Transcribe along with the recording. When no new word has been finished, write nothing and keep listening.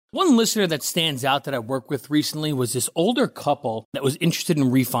One listener that stands out that I worked with recently was this older couple that was interested in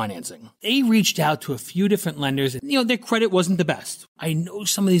refinancing. They reached out to a few different lenders and, their credit wasn't the best. I know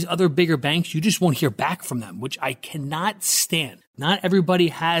some of these other bigger banks, you just won't hear back from them, which I cannot stand. Not everybody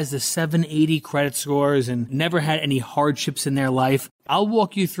has the 780 credit scores and never had any hardships in their life. I'll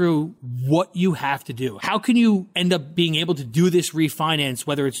walk you through what you have to do. How can you end up being able to do this refinance,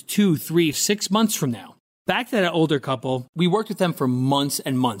 whether it's 2, 3, 6 months from now? Back to that older couple, we worked with them for months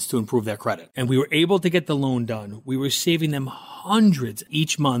and months to improve their credit. And we were able to get the loan done. We were saving them hundreds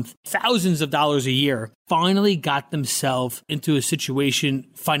each month, thousands of dollars a year. Finally got themselves into a situation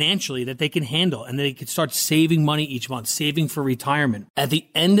financially that they can handle and they could start saving money each month, saving for retirement. At the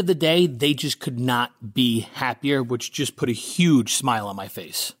end of the day, they just could not be happier, which just put a huge smile on my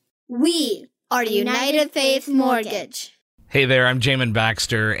face. We are United Faith Mortgage. Hey there, I'm Jamin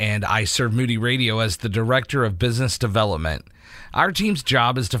Baxter, and I serve Moody Radio as the Director of Business Development. Our team's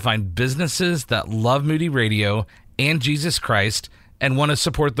job is to find businesses that love Moody Radio and Jesus Christ and want to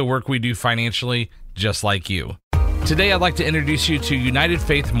support the work we do financially, just like you. Today, I'd like to introduce you to United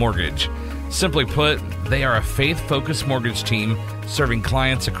Faith Mortgage. Simply put, they are a faith-focused mortgage team serving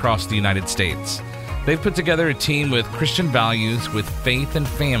clients across the United States. They've put together a team with Christian values with faith and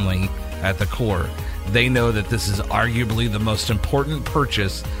family at the core. They know that this is arguably the most important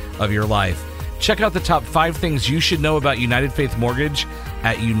purchase of your life. Check out the top 5 things you should know about United Faith Mortgage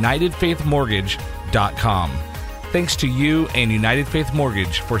at UnitedFaithMortgage.com. Thanks to you and United Faith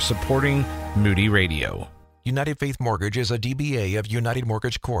Mortgage for supporting Moody Radio. United Faith Mortgage is a DBA of United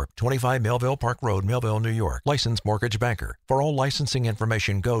Mortgage Corp., 25 Melville Park Road, Melville, New York. Licensed mortgage banker. For all licensing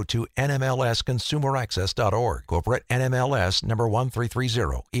information, go to nmlsconsumeraccess.org. Corporate NMLS number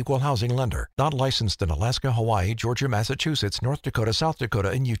 1330. Equal housing lender. Not licensed in Alaska, Hawaii, Georgia, Massachusetts, North Dakota, South Dakota,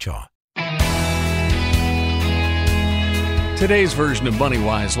 and Utah. Today's version of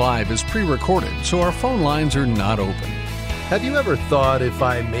MoneyWise Live is pre-recorded, so our phone lines are not open. Have you ever thought if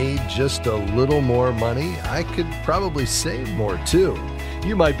I made just a little more money, I could probably save more too?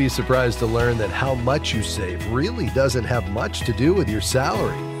 You might be surprised to learn that how much you save really doesn't have much to do with your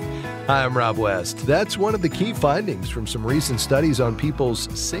salary. Hi, I'm Rob West. That's one of the key findings from some recent studies on people's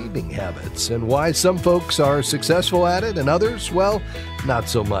saving habits and why some folks are successful at it and others, well, not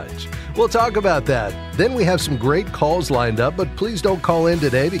so much. We'll talk about that. Then we have some great calls lined up, but please don't call in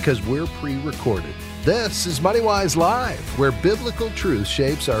today because we're pre-recorded. This is MoneyWise Live, where biblical truth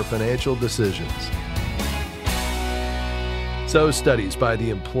shapes our financial decisions. So, studies by the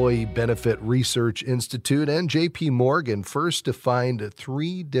Employee Benefit Research Institute and J.P. Morgan first defined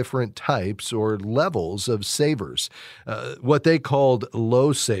 3 different types or levels of savers. What they called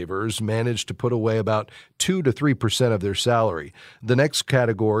low savers managed to put away about 2 to 3% of their salary. The next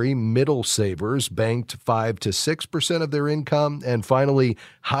category, middle savers, banked 5 to 6% of their income. And finally,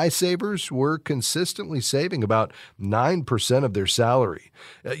 high savers were consistently saving about 9% of their salary.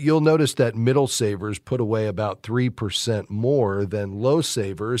 You'll notice that middle savers put away about 3% more than low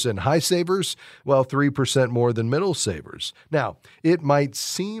savers, and high savers, well, 3% more than middle savers. Now, it might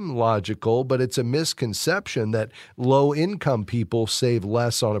seem logical, but it's a misconception that low-income people save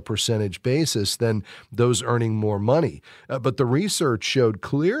less on a percentage basis than those earning more money. But the research showed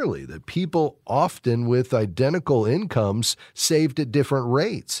clearly that people often with identical incomes saved at different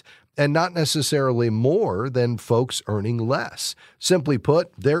rates, and not necessarily more than folks earning less. Simply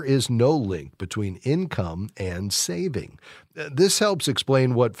put, there is no link between income and saving. This helps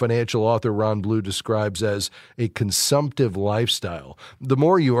explain what financial author Ron Blue describes as a consumptive lifestyle. The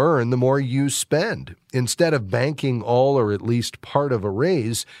more you earn, the more you spend. Instead of banking all or at least part of a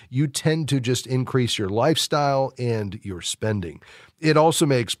raise, you tend to just increase your lifestyle and your spending. It also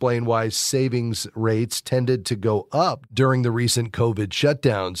may explain why savings rates tended to go up during the recent COVID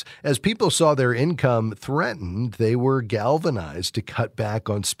shutdowns. As people saw their income threatened, they were galvanized to cut back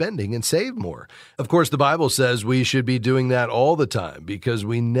on spending and save more. Of course, the Bible says we should be doing that all the time because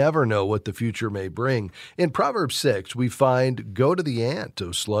we never know what the future may bring. In Proverbs 6, we find, "Go to the ant,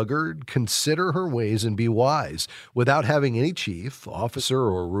 O sluggard, consider her ways and be wise. Without having any chief, officer,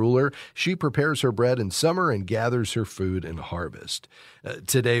 or ruler, she prepares her bread in summer and gathers her food in harvest."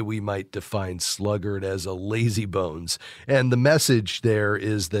 Today, we might define sluggard as a lazy bones. And the message there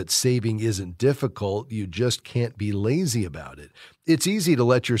is that saving isn't difficult. You just can't be lazy about it. It's easy to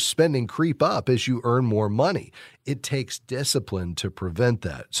let your spending creep up as you earn more money. It takes discipline to prevent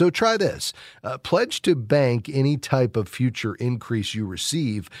that. So try this. Pledge to bank any type of future increase you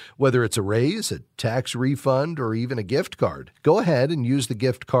receive, whether it's a raise, a tax refund, or even a gift card. Go ahead and use the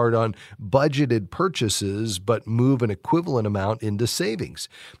gift card on budgeted purchases, but move an equivalent amount into savings.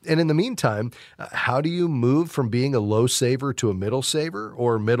 And in the meantime, how do you move from being a low saver to a middle saver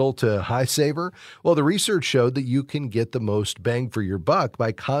or middle to high saver? Well, the research showed that you can get the most bang for your buck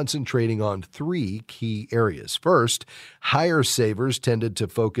by concentrating on 3 key areas. First, higher savers tended to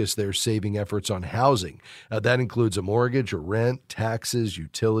focus their saving efforts on housing. That includes a mortgage or rent, taxes,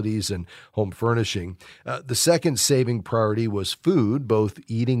 utilities, and home furnishing. The second saving priority was food, both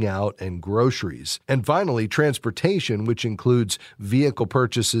eating out and groceries. And finally, transportation, which includes vehicle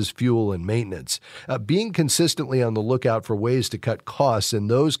purchases, fuel, and maintenance. Being consistently on the lookout for ways to cut costs in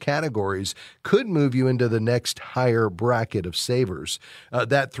those categories could move you into the next higher bracket of savers.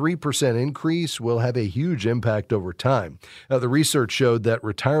 That 3% increase will have a huge impact over time. The research showed that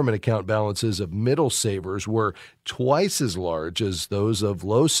retirement account balances of middle savers were twice as large as those of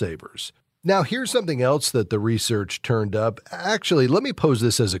low savers. Now, here's something else that the research turned up. Actually, let me pose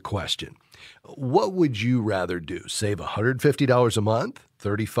this as a question. What would you rather do? Save $150 a month,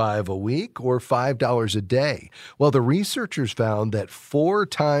 $35 a week, or $5 a day? Well, the researchers found that 4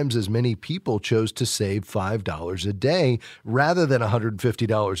 times as many people chose to save $5 a day rather than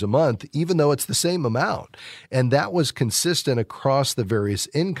 $150 a month, even though it's the same amount. And that was consistent across the various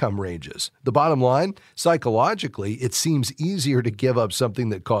income ranges. The bottom line, psychologically, it seems easier to give up something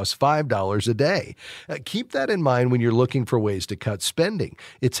that costs $5 a day. Keep that in mind when you're looking for ways to cut spending.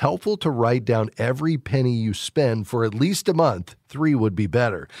 It's helpful to write down every penny you spend for at least a month. 3 would be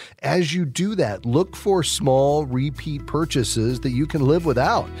better. As you do that, look for small repeat purchases that you can live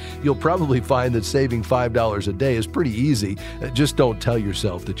without. You'll probably find that saving $5 a day is pretty easy. Just don't tell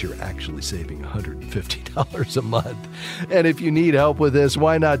yourself that you're actually saving $150 a month. And if you need help with this,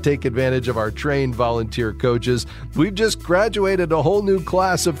 why not take advantage of our trained volunteer coaches? We've just graduated a whole new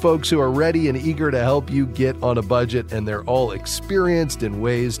class of folks who are ready and eager to help you get on a budget, and they're all experienced in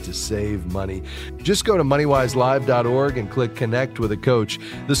ways to save money. Just go to MoneyWiseLive.org and click Connect with a Coach.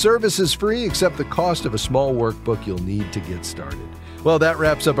 The service is free except the cost of a small workbook you'll need to get started. Well, that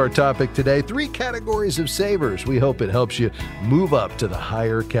wraps up our topic today. 3 categories of savers. We hope it helps you move up to the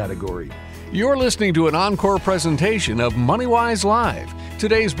higher category. You're listening to an encore presentation of MoneyWise Live.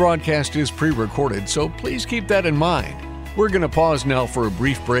 Today's broadcast is pre-recorded, so please keep that in mind. We're going to pause now for a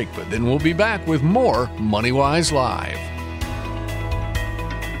brief break, but then we'll be back with more MoneyWise Live.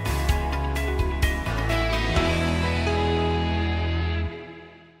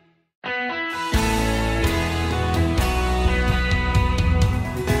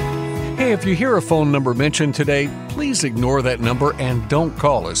 Hey, if you hear a phone number mentioned today, please ignore that number and don't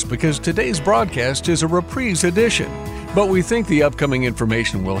call us because today's broadcast is a reprise edition. But we think the upcoming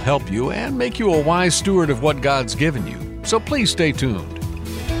information will help you and make you a wise steward of what God's given you. So please stay tuned.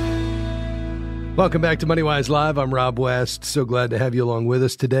 Welcome back to MoneyWise Live. I'm Rob West. So glad to have you along with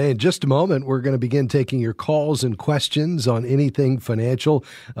us today. In just a moment, we're going to begin taking your calls and questions on anything financial,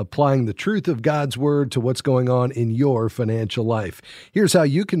 applying the truth of God's Word to what's going on in your financial life. Here's how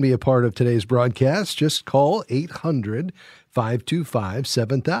you can be a part of today's broadcast. Just call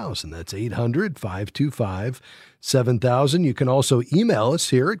 800-525-7000. That's 800-525-7000. You can also email us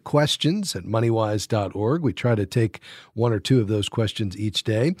here at questions@moneywise.org. We try to take 1 or 2 of those questions each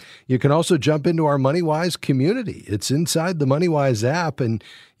day. You can also jump into our MoneyWise community. It's inside the MoneyWise app, and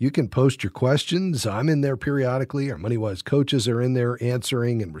you can post your questions. I'm in there periodically. Our MoneyWise coaches are in there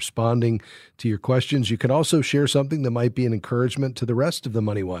answering and responding to your questions. You can also share something that might be an encouragement to the rest of the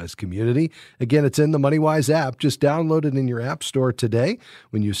MoneyWise community. Again, it's in the MoneyWise app. Just download it in your app store today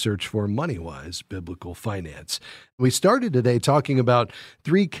when you search for MoneyWise Biblical Finance. We started today talking about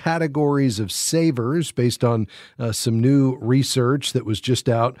 3 categories of savers based on some new research that was just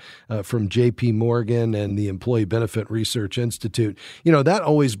out from J.P. Morgan and the Employee Benefit Research Institute. You know, that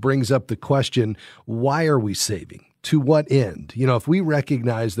always brings up the question, why are we saving? To what end? You know, if we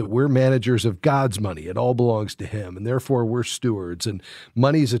recognize that we're managers of God's money, it all belongs to Him, and therefore we're stewards, and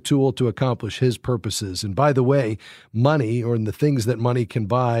money's a tool to accomplish His purposes. And by the way, money, or the things that money can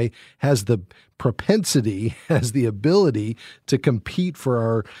buy, has the propensity, has the ability to compete for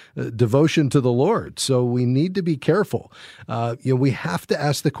our devotion to the Lord. So we need to be careful. We have to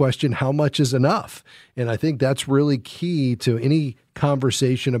ask the question, how much is enough? And I think that's really key to any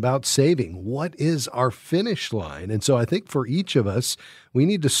conversation about saving. What is our finish line? And so I think for each of us, we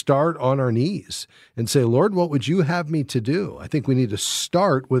need to start on our knees and say, Lord, what would you have me to do? I think we need to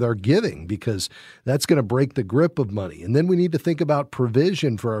start with our giving because that's going to break the grip of money. And then we need to think about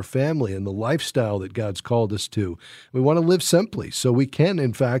provision for our family and the lifestyle that God's called us to. We want to live simply so we can,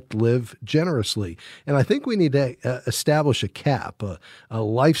 in fact, live generously. And I think we need to establish a cap, a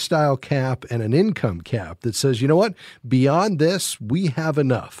lifestyle cap and an income cap that says, you know what, beyond this, we have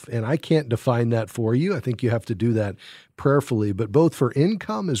enough. And I can't define that for you. I think you have to do that prayerfully, but both for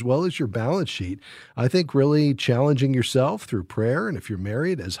income as well as your balance sheet, I think really challenging yourself through prayer, and if you're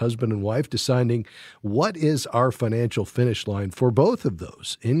married, as husband and wife, deciding what is our financial finish line for both of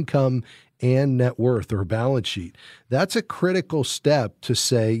those, income and net worth or balance sheet. That's a critical step to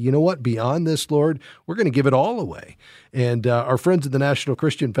say, you know what, beyond this, Lord, we're going to give it all away. And our friends at the National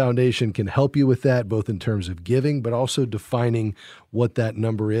Christian Foundation can help you with that, both in terms of giving, but also defining what that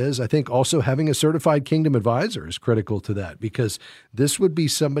number is. I think also having a certified kingdom advisor is critical to that, because this would be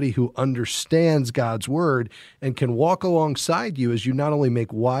somebody who understands God's word and can walk alongside you as you not only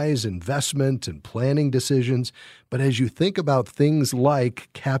make wise investment and planning decisions, but as you think about things like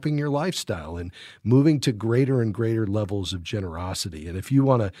capping your lifestyle and moving to greater and greater levels of generosity. And if you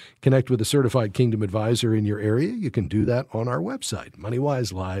want to connect with a certified kingdom advisor in your area, you can do that on our website,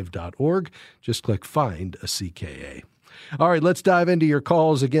 MoneyWiseLive.org. Just click Find a CKA. All right, let's dive into your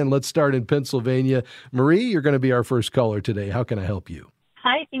calls. Again, let's start in Pennsylvania. Marie, you're going to be our first caller today. How can I help you?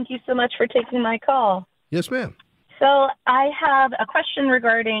 Hi, thank you so much for taking my call. Yes, ma'am. So I have a question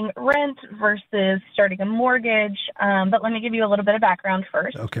regarding rent versus starting a mortgage, but let me give you a little bit of background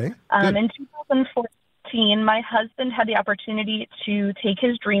first. Okay. In 2014, my husband had the opportunity to take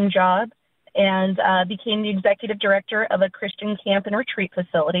his dream job and became the executive director of a Christian camp and retreat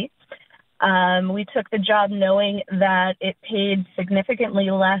facility. We took the job knowing that it paid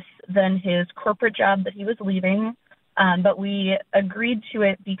significantly less than his corporate job that he was leaving, but we agreed to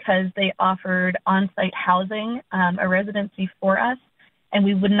it because they offered on-site housing, a residency for us, and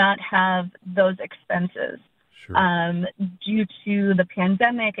we would not have those expenses. Sure. Due to the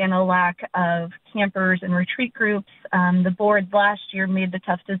pandemic and a lack of campers and retreat groups, the board last year made the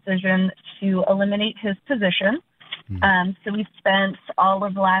tough decision to eliminate his position. So we spent all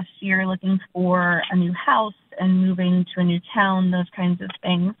of last year looking for a new house and moving to a new town, those kinds of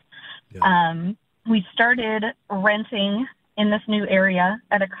things. Yeah. We started renting in this new area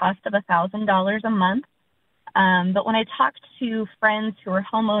at a cost of $1,000 a month. But when I talked to friends who are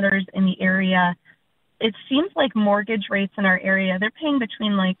homeowners in the area, it seems like mortgage rates in our area, they're paying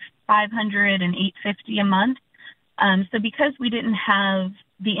between like $500 and $850 a month. So because we didn't have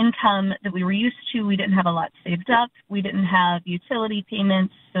the income that we were used to, we didn't have a lot saved up, we didn't have utility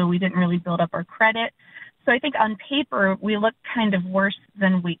payments, so we didn't really build up our credit. So I think on paper, we look kind of worse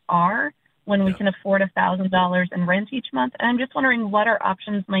than we are when we can afford $1,000 in rent each month. And I'm just wondering what our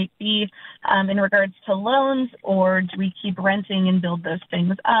options might be in regards to loans, or do we keep renting and build those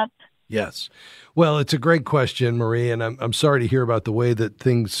things up? Yes. Well, it's a great question, Marie, and I'm sorry to hear about the way that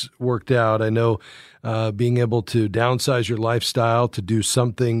things worked out. I know being able to downsize your lifestyle to do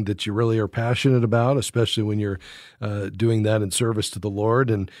something that you really are passionate about, especially when you're doing that in service to the Lord.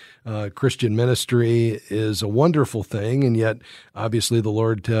 And Christian ministry is a wonderful thing, and yet obviously the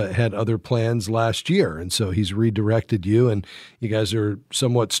Lord had other plans last year, and so He's redirected you, and you guys are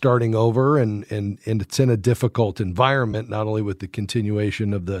somewhat starting over, and it's in a difficult environment, not only with the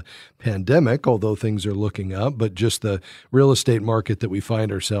continuation of the pandemic, although things are looking up, but just the real estate market that we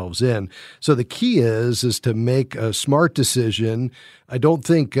find ourselves in. So the key is to make a smart decision. I don't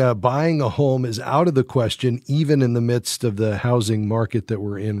think buying a home is out of the question, even in the midst of the housing market that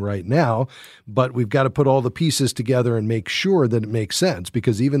we're in right now. But we've got to put all the pieces together and make sure that it makes sense.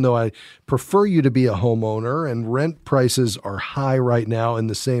 Because even though I prefer you to be a homeowner, and rent prices are high right now in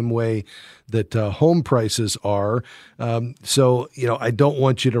the same way that home prices are. So, I don't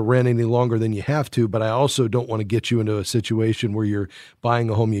want you to rent any longer than you have to, but I also don't want to get you into a situation where you're buying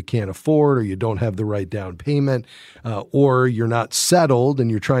a home you can't afford, or you don't have the right down payment, or you're not settled and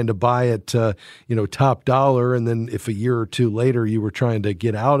you're trying to buy it, top dollar. And then if a year or two later you were trying to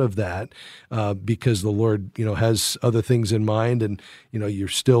get out of that because the Lord, has other things in mind, and, you're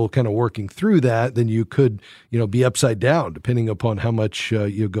still kind of working through that, then you could, be upside down depending upon how much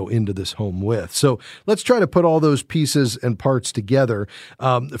you go into this home with. So let's try to put all those pieces and parts together.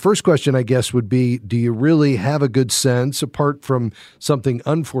 The first question, I guess, would be, do you really have a good sense, apart from something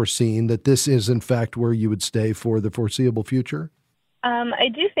unforeseen, that this is in fact where you would stay for the foreseeable future? I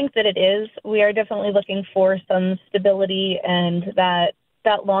do think that it is. We are definitely looking for some stability, and that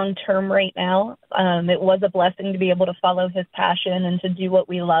that long term right now. It was a blessing to be able to follow his passion and to do what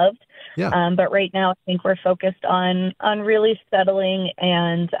we loved. Yeah. But right now, I think we're focused on really settling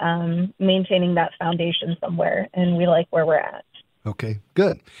and maintaining that foundation somewhere, and we like where we're at. Okay,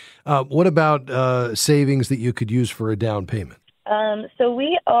 good. What about savings that you could use for a down payment? So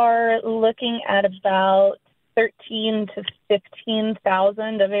we are looking at about $13,000 to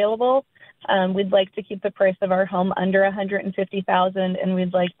 $15,000 available. We'd like to keep the price of our home under $150,000, and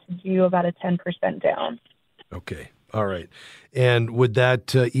we'd like to do about a 10% down. Okay. All right. And would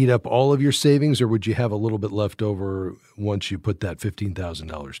that eat up all of your savings, or would you have a little bit left over once you put that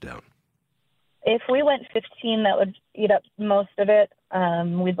 $15,000 down? If we went 15, that would eat up most of it.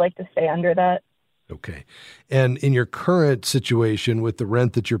 We'd like to stay under that. Okay. And in your current situation with the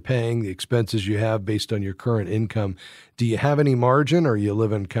rent that you're paying, the expenses you have based on your current income, do you have any margin, or are you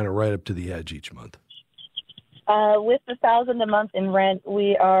living kind of right up to the edge each month? With the $1,000 a month in rent,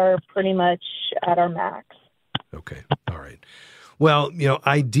 we are pretty much at our max. Okay. All right. Well,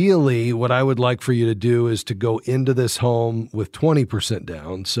 ideally, what I would like for you to do is to go into this home with 20%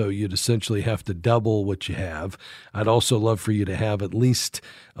 down. So you'd essentially have to double what you have. I'd also love for you to have at least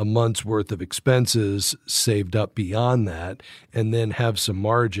a month's worth of expenses saved up beyond that, and then have some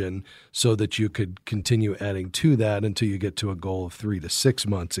margin so that you could continue adding to that until you get to a goal of 3 to 6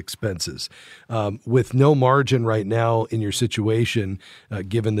 months expenses. With no margin right now in your situation,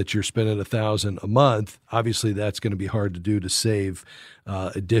 given that you're spending $1,000 a month, obviously that's going to be hard to do to save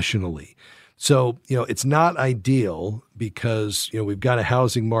additionally. So, it's not ideal because, we've got a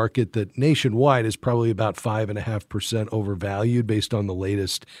housing market that nationwide is probably about 5.5% overvalued based on the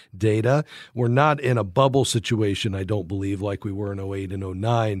latest data. We're not in a bubble situation, I don't believe, like we were in 08 and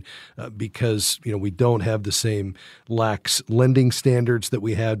 09, because, we don't have the same lax lending standards that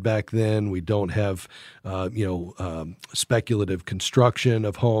we had back then. We don't have, speculative construction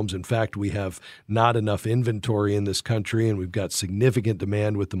of homes. In fact, we have not enough inventory in this country, and we've got significant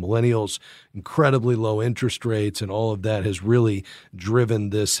demand with the millennials, incredibly low interest rates, and all of that has really driven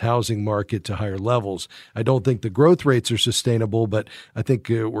this housing market to higher levels. I don't think the growth rates are sustainable, but I think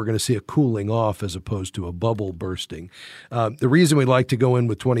we're going to see a cooling off as opposed to a bubble bursting. The reason we like to go in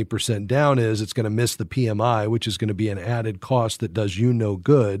with 20% down is it's going to miss the PMI, which is going to be an added cost that does you no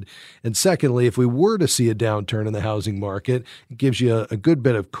good. And secondly, if we were to see a downturn in the housing market, it gives you a good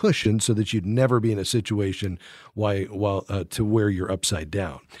bit of cushion so that you'd never be in a situation to where you're upside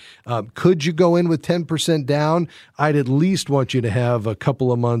down. Could you go in with 10% down? I'd at least want you to have a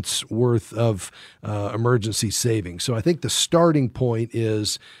couple of months worth of emergency savings. So I think the starting point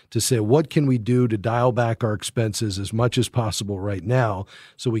is to say, what can we do to dial back our expenses as much as possible right now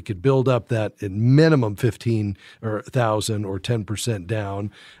so we could build up that at minimum 15,000 or 10%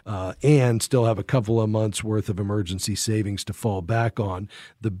 down and still have a couple of months worth of emergency savings to fall back on.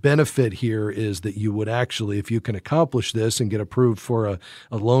 The benefit here is that you would actually, if you can accomplish this and get approved for a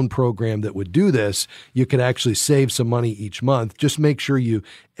loan program that would do this, you could actually save some money each month. Just make sure you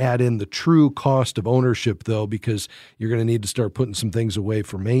add in the true cost of ownership, though, because you're going to need to start putting some things away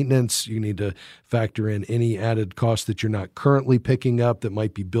for maintenance. You need to factor in any added cost that you're not currently picking up that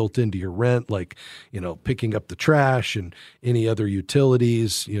might be built into your rent, like, picking up the trash and any other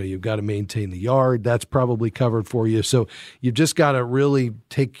utilities. You've got to maintain the yard. That's probably covered for you. So you've just got to really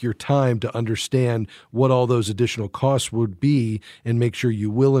take your time to understand what all those additional costs would be and make sure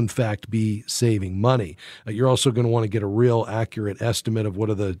you will, in fact, be saving money. You're also going to want to get a real accurate estimate of what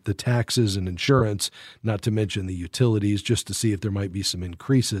are the taxes and insurance, not to mention the utilities, just to see if there might be some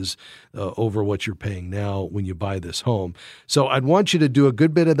increases over what you're paying now when you buy this home. So I'd want you to do a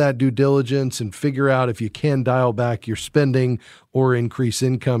good bit of that due diligence and figure out if you can dial back your spending or increase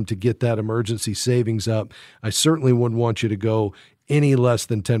income to get that emergency savings up. I certainly wouldn't want you to go any less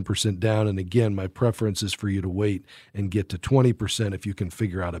than 10% down. And again, my preference is for you to wait and get to 20% if you can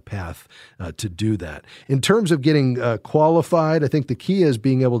figure out a path to do that. In terms of getting qualified, I think the key is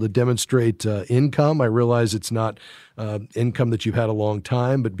being able to demonstrate income. I realize it's not income that you've had a long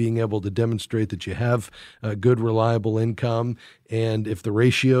time, but being able to demonstrate that you have good, reliable income. And if the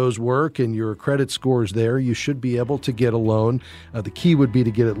ratios work and your credit score is there, you should be able to get a loan. The key would be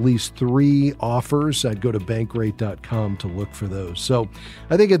to get at least 3 offers. I'd go to bankrate.com to look for those. So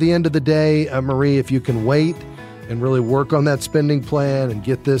I think at the end of the day, Marie, if you can wait and really work on that spending plan and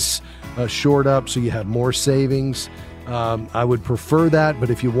get this shored up so you have more savings, I would prefer that, but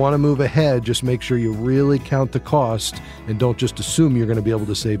if you want to move ahead, just make sure you really count the cost and don't just assume you're going to be able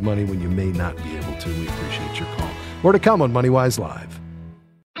to save money when you may not be able to. We appreciate your call. More to come on MoneyWise Live.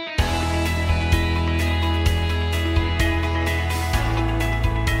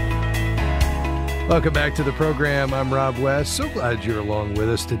 Welcome back to the program. I'm Rob West. So glad you're along with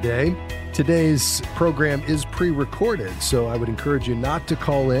us today. Today's program is pre-recorded, so I would encourage you not to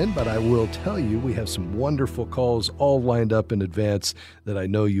call in, but I will tell you we have some wonderful calls all lined up in advance that I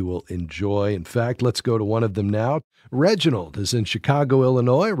know you will enjoy. In fact, let's go to one of them now. Reginald is in Chicago,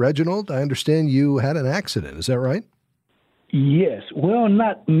 Illinois. Reginald, I understand you had an accident. Is that right? Yes. Well,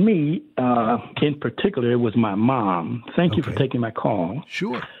 not me in particular. It was my mom. Thank you for taking my call.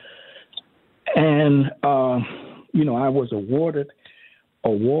 Sure. And, I was awarded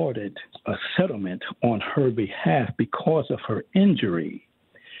a settlement on her behalf because of her injury.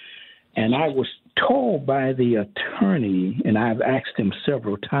 And I was told by the attorney, and I've asked him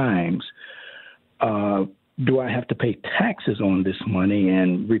several times, do I have to pay taxes on this money?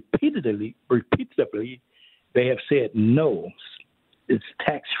 And repeatedly, they have said, no, it's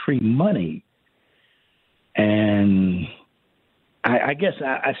tax-free money. And I guess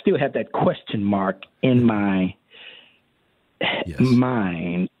I still have that question mark in my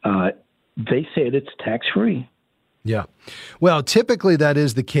mind. They said it's tax-free. Yeah. Well, typically that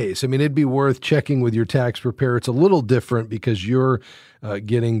is the case. I mean, it'd be worth checking with your tax preparer. It's a little different because you're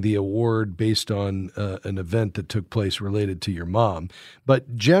getting the award based on an event that took place related to your mom.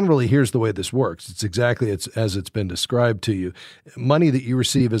 But generally, here's the way this works. It's exactly as it's been described to you. Money that you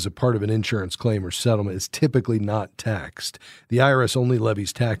receive as a part of an insurance claim or settlement is typically not taxed. The IRS only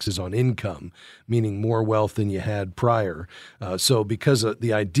levies taxes on income, meaning more wealth than you had prior. So because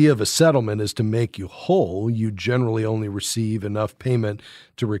the idea of a settlement is to make you whole, you generally only receive enough payment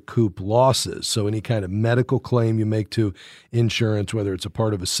to recoup losses. So any kind of medical claim you make to insurance, whether it's a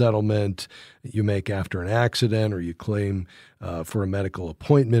part of a settlement you make after an accident or you claim for a medical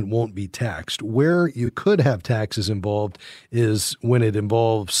appointment, won't be taxed. Where you could have taxes involved is when it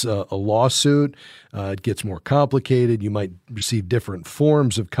involves a lawsuit. It gets more complicated. You might receive different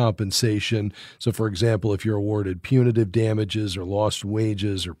forms of compensation. So, for example, if you're awarded punitive damages or lost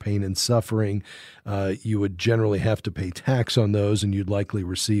wages or pain and suffering, you would generally have to pay tax on those, and you'd likely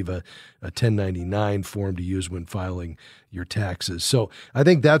receive a 1099 form to use when filing your taxes. So I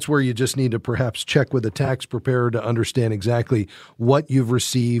think that's where you just need to perhaps check with a tax preparer to understand exactly what you've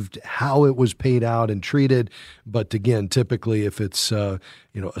received, how it was paid out and treated. But again, typically if it's a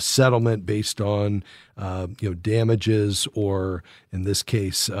settlement based on damages, or in this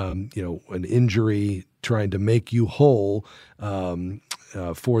case an injury trying to make you whole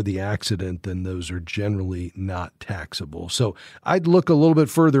for the accident, then those are generally not taxable. So I'd look a little bit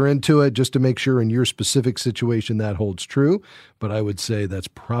further into it just to make sure in your specific situation that holds true. But I would say that's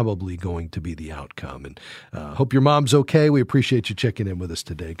probably going to be the outcome. And hope your mom's okay. We appreciate you checking in with us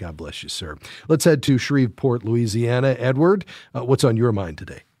today. God bless you, sir. Let's head to Shreveport, Louisiana. Edward, what's on your mind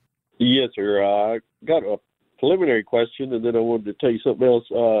today? Yes, sir. I got a preliminary question, and then I wanted to tell you something else.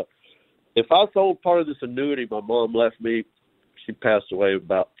 If I sold part of this annuity my mom left me, she passed away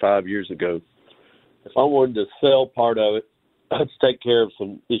about 5 years ago. If I wanted to sell part of it, I'd take care of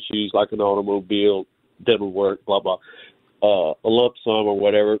some issues like an automobile, dental work, blah, blah, a lump sum or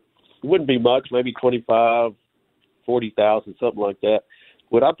whatever. It wouldn't be much, maybe $25,000, $40,000, something like that.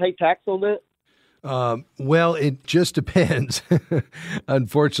 Would I pay tax on that? Well, it just depends,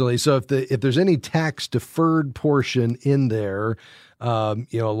 unfortunately. So if there's any tax deferred portion in there, a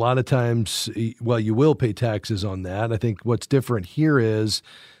lot of times, you will pay taxes on that. I think what's different here is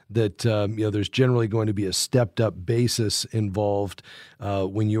that, there's generally going to be a stepped up basis involved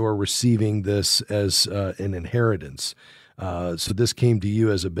when you're receiving this as an inheritance. So this came to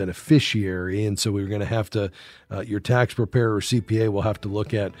you as a beneficiary, and so we're going to have to, your tax preparer or CPA will have to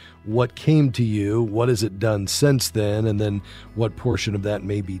look at what came to you, what has it done since then, and then what portion of that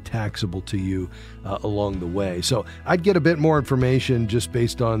may be taxable to you along the way. So I'd get a bit more information just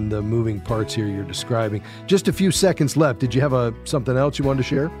based on the moving parts here you're describing. Just a few seconds left. Did you have something else you wanted to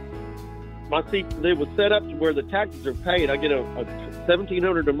share? It was set up to where the taxes are paid. I get a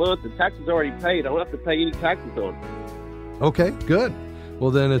 $1,700 a month. The taxes are already paid. I don't have to pay any taxes on it. Okay, good. Well,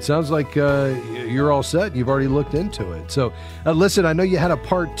 then it sounds like you're all set. You've already looked into it. So listen, I know you had a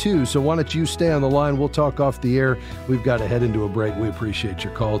part 2, so why don't you stay on the line? We'll talk off the air. We've got to head into a break. We appreciate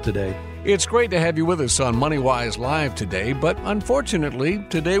your call today. It's great to have you with us on MoneyWise Live today, but unfortunately,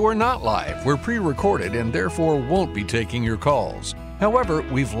 today we're not live. We're pre-recorded and therefore won't be taking your calls. However,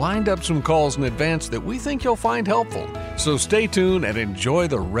 we've lined up some calls in advance that we think you'll find helpful. So stay tuned and enjoy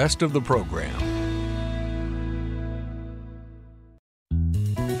the rest of the program.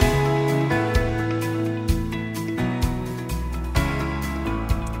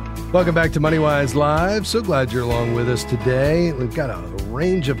 Welcome back to MoneyWise Live. So glad you're along with us today. We've got a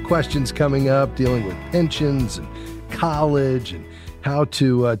range of questions coming up dealing with pensions and college and how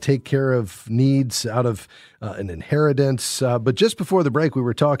to take care of needs out of an inheritance. But just before the break, we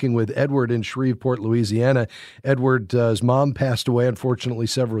were talking with Edward in Shreveport, Louisiana. Edward's mom passed away, unfortunately,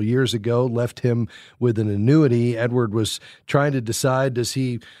 several years ago, left him with an annuity. Edward was trying to decide, does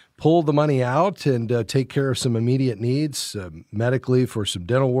he pull the money out and take care of some immediate needs, medically for some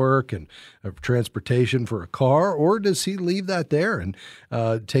dental work and transportation for a car, or does he leave that there and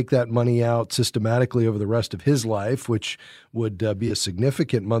take that money out systematically over the rest of his life, which would be a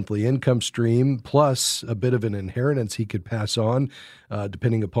significant monthly income stream plus a bit of an inheritance he could pass on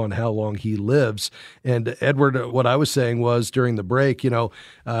depending upon how long he lives. And Edward, what I was saying was during the break, you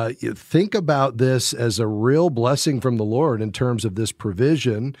think about this as a real blessing from the Lord in terms of this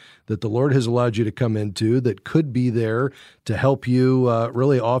provision that the Lord has allowed you to come into that could be there to help you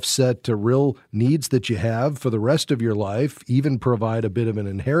really offset real needs that you have for the rest of your life, even provide a bit of an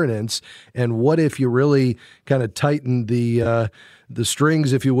inheritance. And what if you really kind of tighten the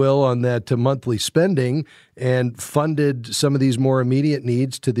strings, if you will, on that monthly spending and funded some of these more immediate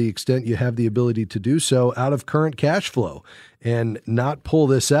needs to the extent you have the ability to do so out of current cash flow and not pull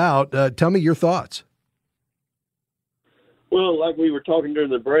this out? Tell me your thoughts. Well, like we were talking during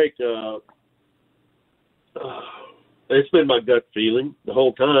the break, it's been my gut feeling the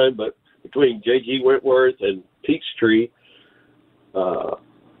whole time, but between J.G. Wentworth and Peachtree,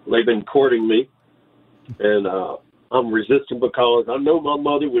 they've been courting me, and I'm resistant because I know my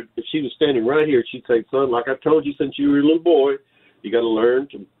mother would, if she was standing right here, she'd say, son, like I told you since you were a little boy, you got to learn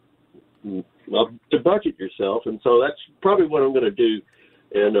to budget yourself. And so that's probably what I'm going to do.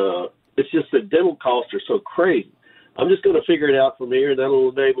 And it's just that dental costs are so crazy. I'm just going to figure it out from here, and that'll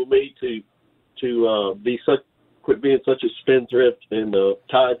enable me to quit being such a spendthrift and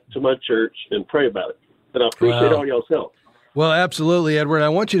tied to my church and pray about it. And I appreciate all y'all's help. Well, absolutely, Edward. I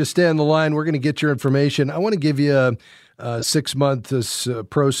want you to stay on the line. We're going to get your information. I want to give you a 6-month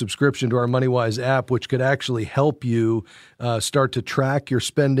pro subscription to our MoneyWise app, which could actually help you start to track your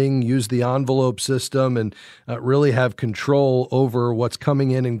spending, use the envelope system, and really have control over what's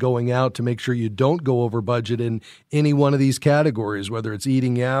coming in and going out to make sure you don't go over budget in any one of these categories, whether it's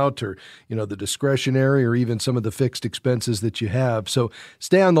eating out or, the discretionary or even some of the fixed expenses that you have. So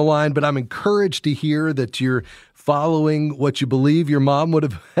stay on the line, but I'm encouraged to hear that you're following what you believe your mom would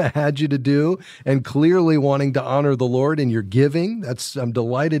have had you to do and clearly wanting to honor the Lord in your giving. I'm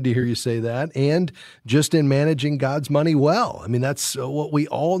delighted to hear you say that. And just in managing God's money well. I mean, that's what we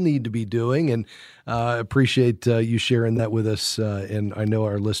all need to be doing. And I appreciate you sharing that with us. And I know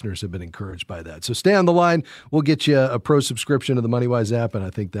our listeners have been encouraged by that. So stay on the line. We'll get you a pro subscription to the MoneyWise app, and I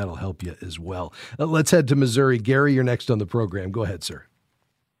think that'll help you as well. Let's head to Missouri. Gary, you're next on the program. Go ahead, sir.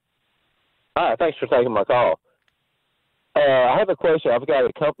 Hi, thanks for taking my call. I have a question. I've got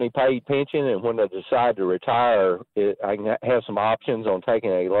a company-paid pension, and when I decide to retire, I can have some options on taking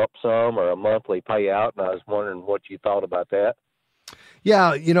a lump sum or a monthly payout, and I was wondering what you thought about that.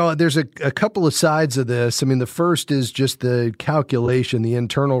 Yeah, there's a couple of sides of this. I mean, the first is just the calculation, the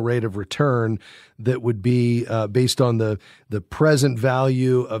internal rate of return that would be based on the present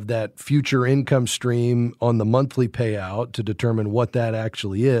value of that future income stream on the monthly payout to determine what that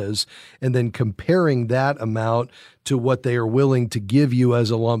actually is, and then comparing that amount to what they are willing to give you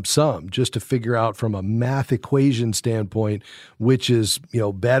as a lump sum, just to figure out from a math equation standpoint, which is,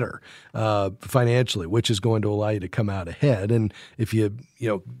 better financially, which is going to allow you to come out ahead. And if you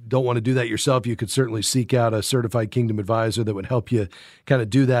don't want to do that yourself, you could certainly seek out a certified Kingdom advisor that would help you kind of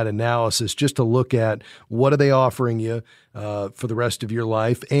do that analysis, just to look at what are they offering you for the rest of your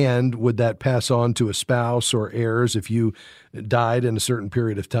life, and would that pass on to a spouse or heirs if you died in a certain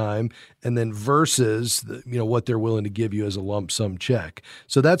period of time, and then versus what they're willing to give you as a lump sum check.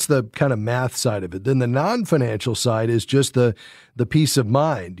 So that's the kind of math side of it. Then the non-financial side is just the peace of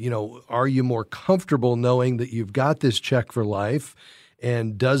mind. Are you more comfortable knowing that you've got this check for life?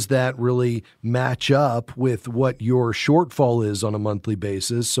 And does that really match up with what your shortfall is on a monthly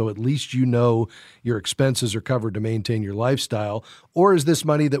basis? So at least your expenses are covered to maintain your lifestyle. Or is this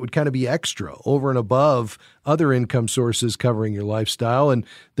money that would kind of be extra over and above other income sources covering your lifestyle? And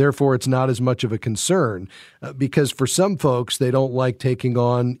therefore, it's not as much of a concern because for some folks, they don't like taking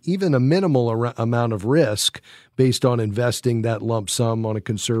on even a minimal amount of risk based on investing that lump sum on a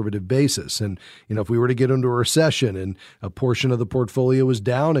conservative basis. And, if we were to get into a recession and a portion of the portfolio was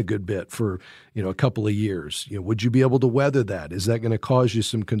down a good bit for, a couple of years, would you be able to weather that? Is that going to cause you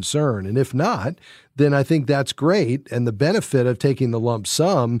some concern? And if not, then I think that's great. And the benefit of taking the lump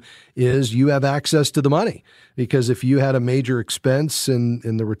sum is you have access to the money. because if you had a major expense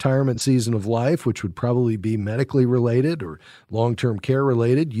in the retirement season of life, which would probably be medically related or long-term care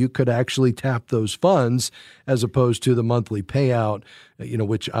related, you could actually tap those funds as opposed to the monthly payout,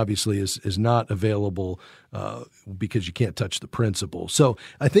 which obviously is not available because you can't touch the principal. So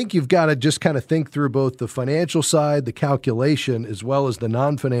I think you've got to just kind of think through both the financial side, the calculation, as well as the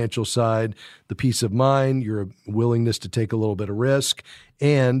non-financial side, the peace of mind, your willingness to take a little bit of risk,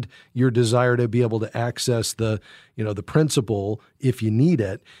 and your desire to be able to access the principal if you need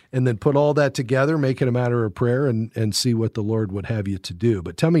it, and then put all that together, make it a matter of prayer, and see what the Lord would have you to do.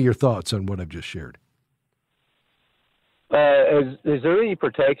 But tell me your thoughts on what I've just shared. Is there any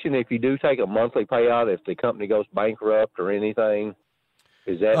protection if you do take a monthly payout if the company goes bankrupt or anything?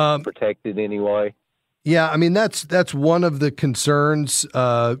 Is that protected anyway? Yeah, I mean that's one of the concerns.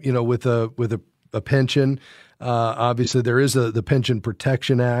 With a pension. Obviously, there is the Pension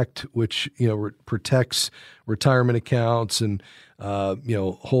Protection Act, which protects retirement accounts and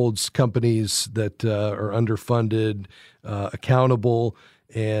holds companies that are underfunded accountable.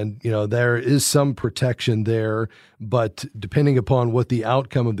 And, there is some protection there, but depending upon what the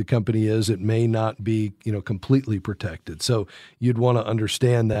outcome of the company is, it may not be, completely protected. So you'd want to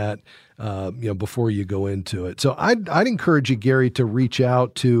understand that, before you go into it. So I'd encourage you, Gary, to reach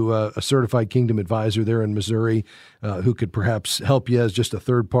out to a certified Kingdom advisor there in Missouri who could perhaps help you as just a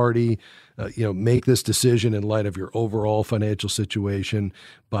third party, make this decision in light of your overall financial situation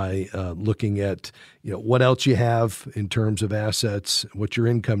by looking at, what else you have in terms of assets, what your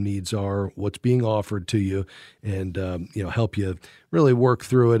income needs are, what's being offered to you, and, help you really work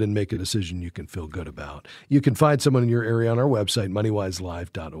through it and make a decision you can feel good about. You can find someone in your area on our website,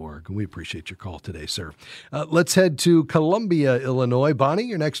 MoneyWiseLive.org. And we appreciate your call today, sir. Let's head to Columbia, Illinois. Bonnie,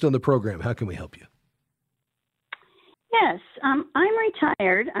 you're next on the program. How can we help you? Yes, I'm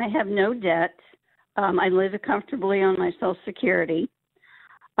retired. I have no debt. I live comfortably on my Social Security.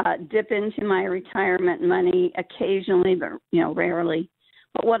 Dip into my retirement money occasionally, but rarely.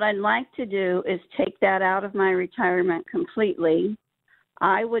 But what I'd like to do is take that out of my retirement completely.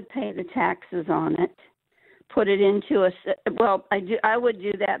 I would pay the taxes on it, put it into I would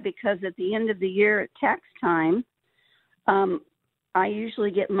do that because at the end of the year at tax time, I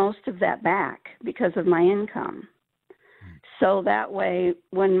usually get most of that back because of my income. So that way,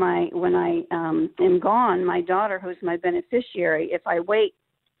 when I am gone, my daughter, who's my beneficiary, if I wait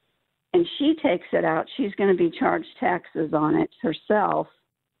and she takes it out, she's going to be charged taxes on it herself.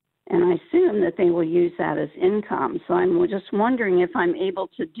 And I assume that they will use that as income. So I'm just wondering if I'm able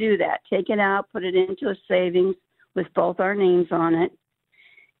to do that. Take it out, put it into a savings with both our names on it.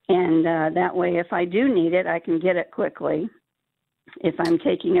 And that way, if I do need it, I can get it quickly if I'm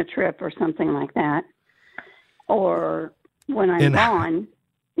taking a trip or something like that. Or when I'm gone,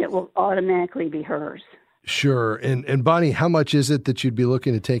 it will automatically be hers. Sure. And Bonnie, how much is it that you'd be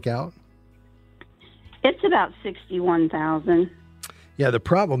looking to take out? It's about $61,000. Yeah, the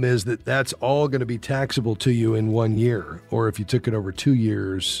problem is that that's all going to be taxable to you in 1 year. Or if you took it over 2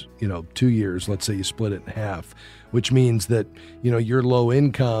 years, 2 years, let's say you split it in half, which means that, your low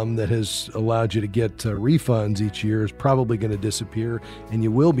income that has allowed you to get refunds each year is probably going to disappear and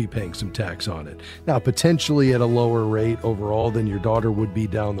you will be paying some tax on it. Now, potentially at a lower rate overall than your daughter would be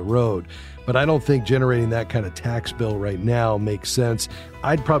down the road. But I don't think generating that kind of tax bill right now makes sense.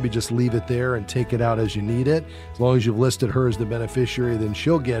 I'd probably just leave it there and take it out as you need it. As long as you've listed her as the beneficiary, then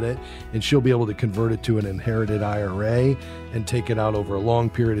she'll get it and she'll be able to convert it to an inherited IRA and take it out over a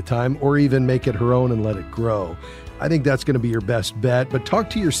long period of time, or even make it her own and let it grow. I think that's going to be your best bet, but talk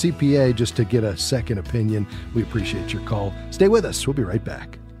to your CPA just to get a second opinion. We appreciate your call. Stay with us. We'll be right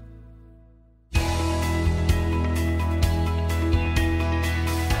back.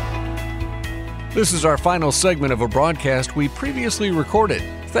 This is our final segment of a broadcast we previously recorded.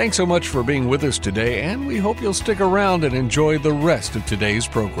 Thanks so much for being with us today, and we hope you'll stick around and enjoy the rest of today's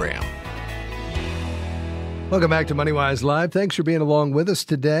program. Welcome back to MoneyWise Live. Thanks for being along with us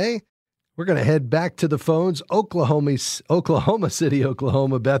today. We're going to head back to the phones. Oklahoma City,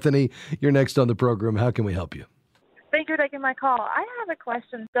 Oklahoma. Bethany, you're next on the program. How can we help you? Thank you for taking my call. I have a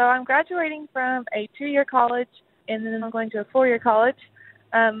question. So I'm graduating from a 2-year college, and then I'm going to a 4-year college.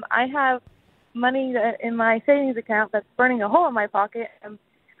 I have money in my savings account that's burning a hole in my pocket. I'm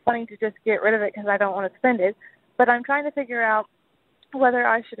wanting to just get rid of it because I don't want to spend it. But I'm trying to figure out whether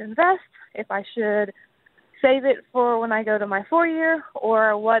I should invest, if I should save it for when I go to my 4-year,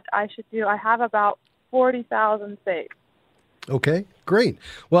 or what I should do. I have about $40,000 saved. Okay, great.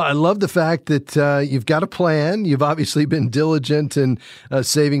 Well, I love the fact that you've got a plan. You've obviously been diligent in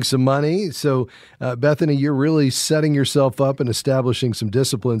saving some money. So, Bethany, you're really setting yourself up and establishing some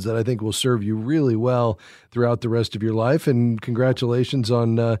disciplines that I think will serve you really well throughout the rest of your life. And congratulations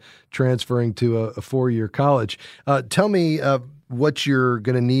on transferring to a 4-year college. Tell me what you're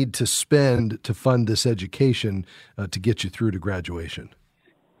going to need to spend to fund this education to get you through to graduation.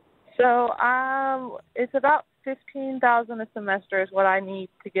 So it's about $15,000 a semester is what I need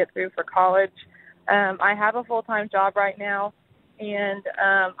to get through for college. I have a full-time job right now, and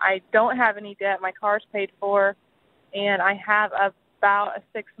I don't have any debt. My car's paid for, and I have about a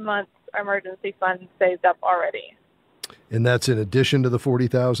 6-month emergency fund saved up already. And that's in addition to the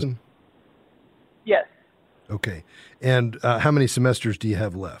 $40,000? Yes. Okay. And how many semesters do you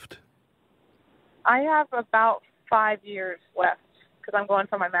have left? I have about 5 years left because I'm going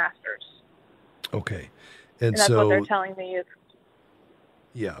for my master's. Okay. And that's what they're telling me is.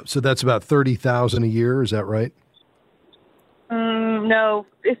 Yeah. So that's about $30,000 a year. Is that right? No,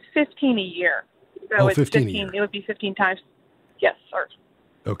 it's 15 a year. So it's 15 a year. It would be 15 times. Yes, sir.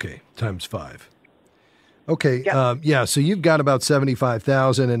 Okay. Times 5. Okay. Yep. So you've got about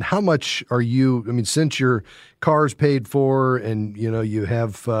 $75,000. And how much are you, since your car's paid for and, you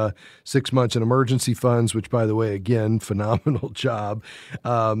have 6 months in emergency funds, which, by the way, again, phenomenal job.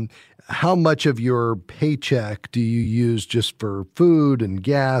 How much of your paycheck do you use just for food and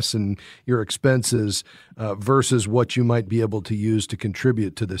gas and your expenses versus what you might be able to use to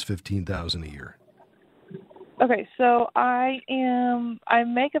contribute to this $15,000 a year? Okay, so I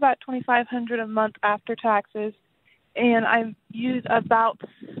make about $2,500 a month after taxes, and I use about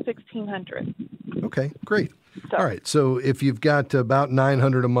 $1,600. Okay, great. All right, so if you've got about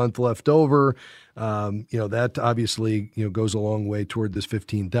 $900 a month left over, that obviously goes a long way toward this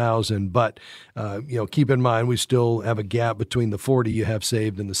 $15,000. But keep in mind we still have a gap between the $40,000 you have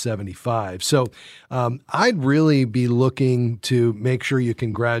saved and the $75,000. So I'd really be looking to make sure you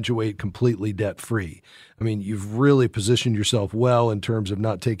can graduate completely debt free. You've really positioned yourself well in terms of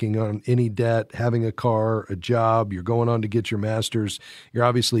not taking on any debt, having a car, a job. You're going on to get your master's. You're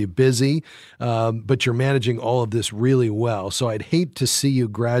obviously busy, but you're managing all of this really well. So I'd hate to see you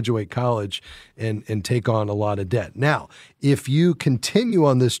graduate college and take on a lot of debt. Now, if you continue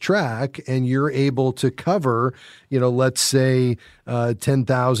on this track and you're able to cover, let's say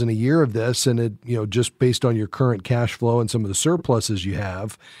 $10,000 a year of this, and it, just based on your current cash flow and some of the surpluses you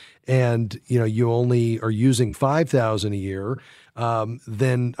have, and you only are using $5,000 a year,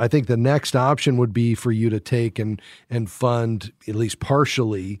 then I think the next option would be for you to take and fund at least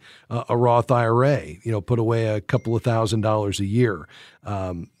partially a Roth IRA. Put away a couple of $1,000s a year.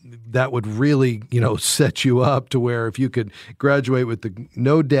 That would really set you up to where if you could graduate with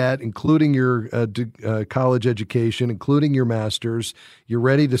no debt, including your college education, including your master's, you're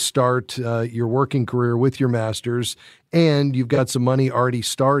ready to start your working career with your master's, and you've got some money already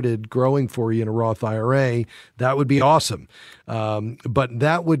started growing for you in a Roth IRA, that would be awesome. But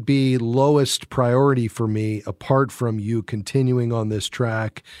that would be lowest priority for me, apart from you continuing on this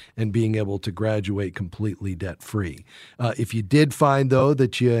track and being able to graduate completely debt-free. If you did find, though,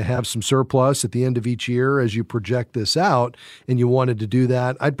 that you have some surplus at the end of each year as you project this out and you wanted to do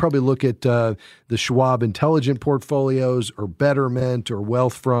that, I'd probably look at the Schwab Intelligent Portfolios or Betterment or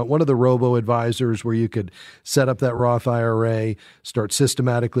Wealthfront, one of the robo-advisors where you could set up that Roth IRA, start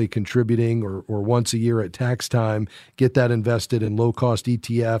systematically contributing or once a year at tax time, get that invested in low-cost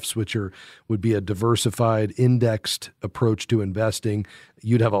ETFs, which would be a diversified indexed approach to investing.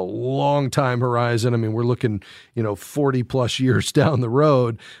 You'd have a long time horizon. We're looking, 40 plus years down the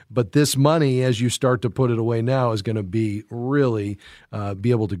road, but this money, as you start to put it away now, is going to be really be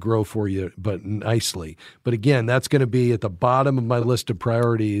able to grow for you, but nicely. But again, that's going to be at the bottom of my list of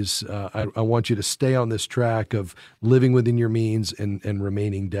priorities. I want you to stay on this track of living within your means and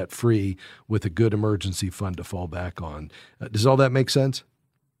remaining debt free with a good emergency fund to fall back on. Does all that make sense?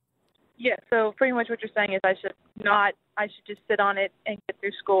 Yeah, so pretty much what you're saying is I should just sit on it and get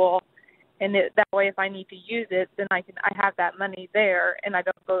through school, and that way if I need to use it, then I have that money there, and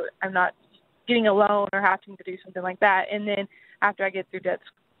I'm not getting a loan or having to do something like that. And then after I get through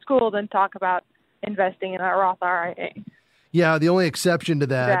school, then talk about investing in a Roth IRA. Yeah, the only exception to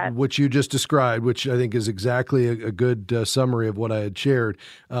that, which you just described, which I think is exactly a good summary of what I had shared,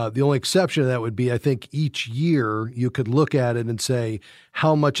 the only exception to that would be I think each year you could look at it and say,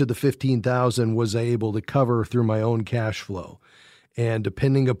 how much of the $15,000 was I able to cover through my own cash flow? And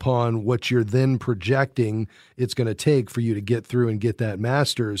depending upon what you're then projecting it's going to take for you to get through and get that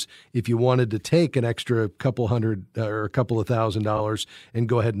master's, if you wanted to take an extra couple hundred or a couple of $1,000s and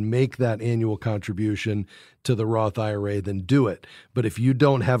go ahead and make that annual contribution to the Roth IRA, then do it. But if you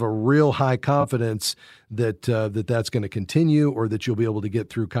don't have a real high confidence that that's going to continue or that you'll be able to get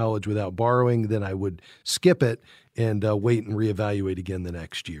through college without borrowing, then I would skip it and wait and reevaluate again the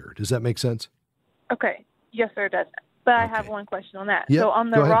next year. Does that make sense? Okay. Yes, sir, it does. But I have one question on that. Yep, So on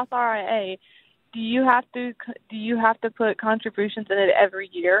the go ahead. Roth IRA, do you have to put contributions in it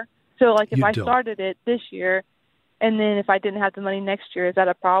every year? So like if You I don't. started it this year and then if I didn't have the money next year, is that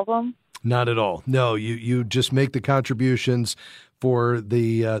a problem? Not at all. No, you just make the contributions for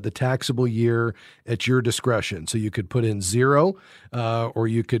the taxable year at your discretion. So you could put in zero, or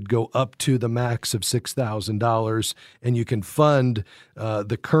you could go up to the max of $6,000, and you can fund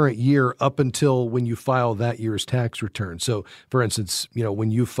the current year up until when you file that year's tax return. So, for instance,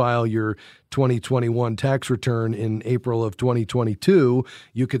 when you file your 2021 tax return in April of 2022,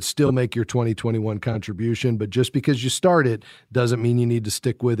 you could still make your 2021 contribution. But just because you start it doesn't mean you need to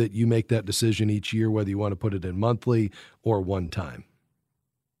stick with it. You make that decision each year, whether you want to put it in monthly or one time.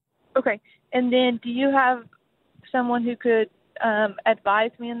 Okay. And then do you have someone who could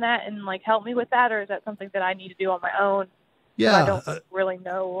advise me in that and like help me with that, or is that something that I need to do on my own? Yeah. I don't really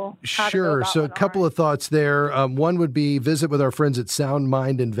know how to go Sure. about So a an couple of thoughts there. One would be visit with our friends at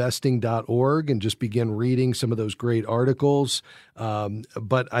soundmindinvesting.org and just begin reading some of those great articles.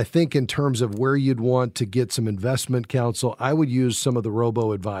 But I think in terms of where you'd want to get some investment counsel, I would use some of the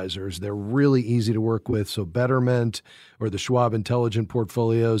robo-advisors. They're really easy to work with. So Betterment or the Schwab Intelligent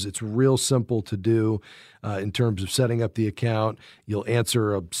Portfolios, it's real simple to do. In terms of setting up the account, you'll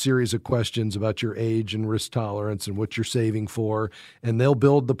answer a series of questions about your age and risk tolerance and what you're saving for, and they'll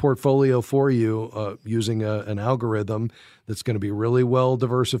build the portfolio for you using an algorithm that's going to be really well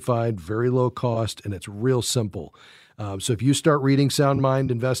diversified, very low cost, and it's real simple. So if you start reading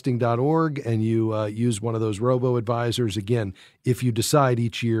soundmindinvesting.org and you use one of those robo-advisors, again, if you decide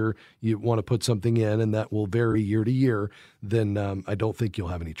each year you want to put something in, and that will vary year to year, then I don't think you'll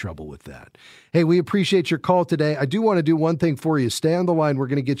have any trouble with that. Hey, we appreciate your call today. I do want to do one thing for you. Stay on the line. We're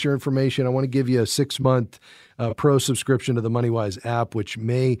going to get your information. I want to give you a 6-month pro subscription to the MoneyWise app, which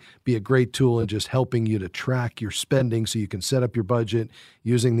may be a great tool in just helping you to track your spending so you can set up your budget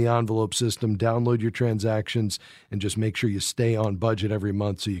using the envelope system, download your transactions, and just make sure you stay on budget every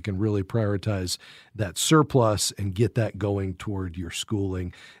month so you can really prioritize that surplus and get that going toward your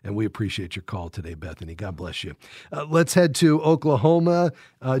schooling. And we appreciate your call today, Bethany. God bless you. Let's head to Oklahoma.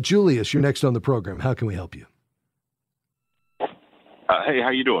 Julius, you're next on the program. How can we help you? Hey, how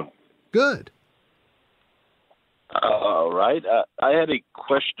you doing? Good. All right. I had a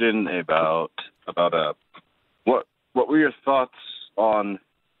question about what were your thoughts on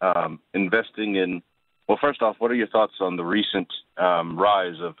investing in? Well, first off, what are your thoughts on the recent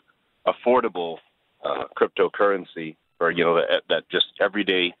rise of affordable cryptocurrency, or that just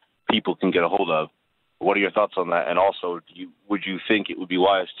everyday people can get a hold of? What are your thoughts on that? And also, would you think it would be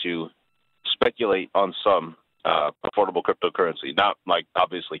wise to speculate on some affordable cryptocurrency, not like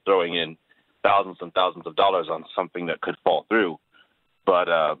obviously throwing in thousands and thousands of dollars on something that could fall through, but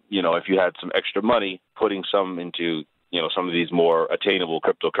if you had some extra money, putting some into some of these more attainable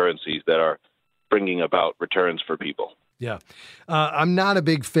cryptocurrencies that are bringing about returns for people? Yeah. I'm not a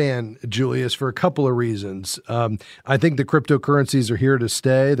big fan, Julius, for a couple of reasons. I think the cryptocurrencies are here to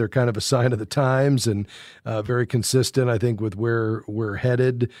stay. They're kind of a sign of the times and very consistent, I think, with where we're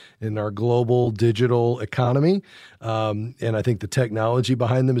headed in our global digital economy. And I think the technology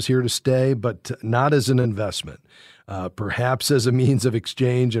behind them is here to stay, but not as an investment. Perhaps as a means of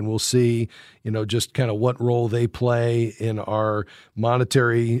exchange, and we'll see, just kind of what role they play in our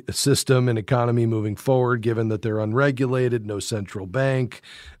monetary system and economy moving forward, given that they're unregulated, no central bank.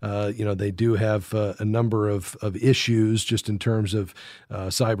 They do have a number of issues just in terms of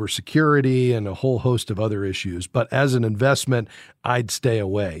cybersecurity and a whole host of other issues. But as an investment, I'd stay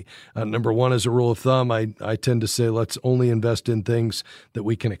away. Number one, as a rule of thumb, I tend to say let's only invest in things that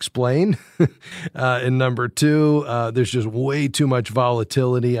we can explain. And number two, there's just way too much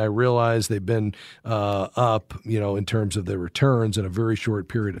volatility. I realize they've been up, in terms of their returns in a very short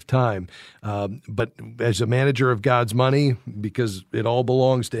period of time. But as a manager of God's money, because it all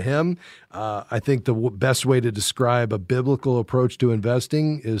belongs to Him, I think the best way to describe a biblical approach to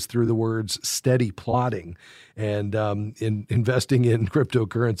investing is through the words steady plotting. And investing in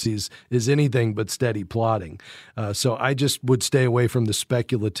cryptocurrencies is anything but steady plodding. So I just would stay away from the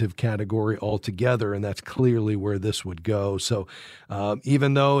speculative category altogether, and that's clearly where this would go. So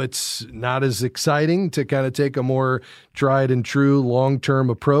even though it's not as exciting to kind of take a more tried and true long-term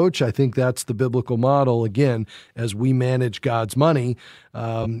approach, I think that's the biblical model. Again, as we manage God's money,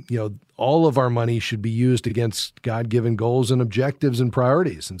 all of our money should be used against God-given goals and objectives and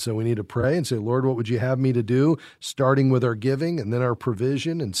priorities. And so we need to pray and say, Lord, what would you have me to do? Starting with our giving and then our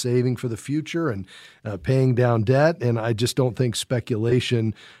provision and saving for the future and paying down debt. And I just don't think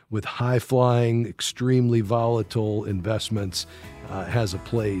speculation with high-flying, extremely volatile investments has a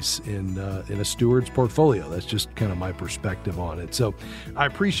place in a steward's portfolio. That's just kind of my perspective on it. So I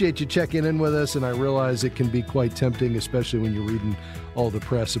appreciate you checking in with us, and I realize it can be quite tempting, especially when you're reading all the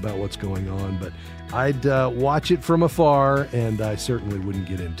press about what's going on. But I'd watch it from afar, and I certainly wouldn't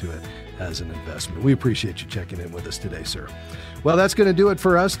get into it as an investment. We appreciate you checking in with us today, sir. Well, that's going to do it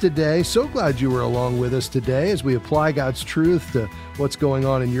for us today. So glad you were along with us today as we apply God's truth to what's going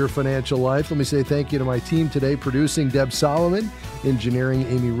on in your financial life. Let me say thank you to my team today, producing Deb Solomon, engineering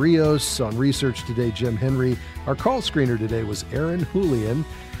Amy Rios, on research today Jim Henry. Our call screener today was Aaron Julian.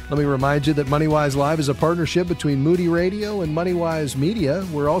 Let me remind you that MoneyWise Live is a partnership between Moody Radio and MoneyWise Media.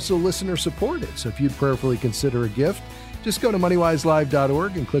 We're also listener supported, so if you'd prayerfully consider a gift, just go to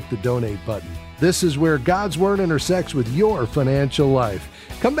MoneyWiseLive.org and click the donate button. This is where God's Word intersects with your financial life.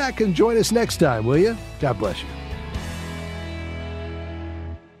 Come back and join us next time, will you? God bless you.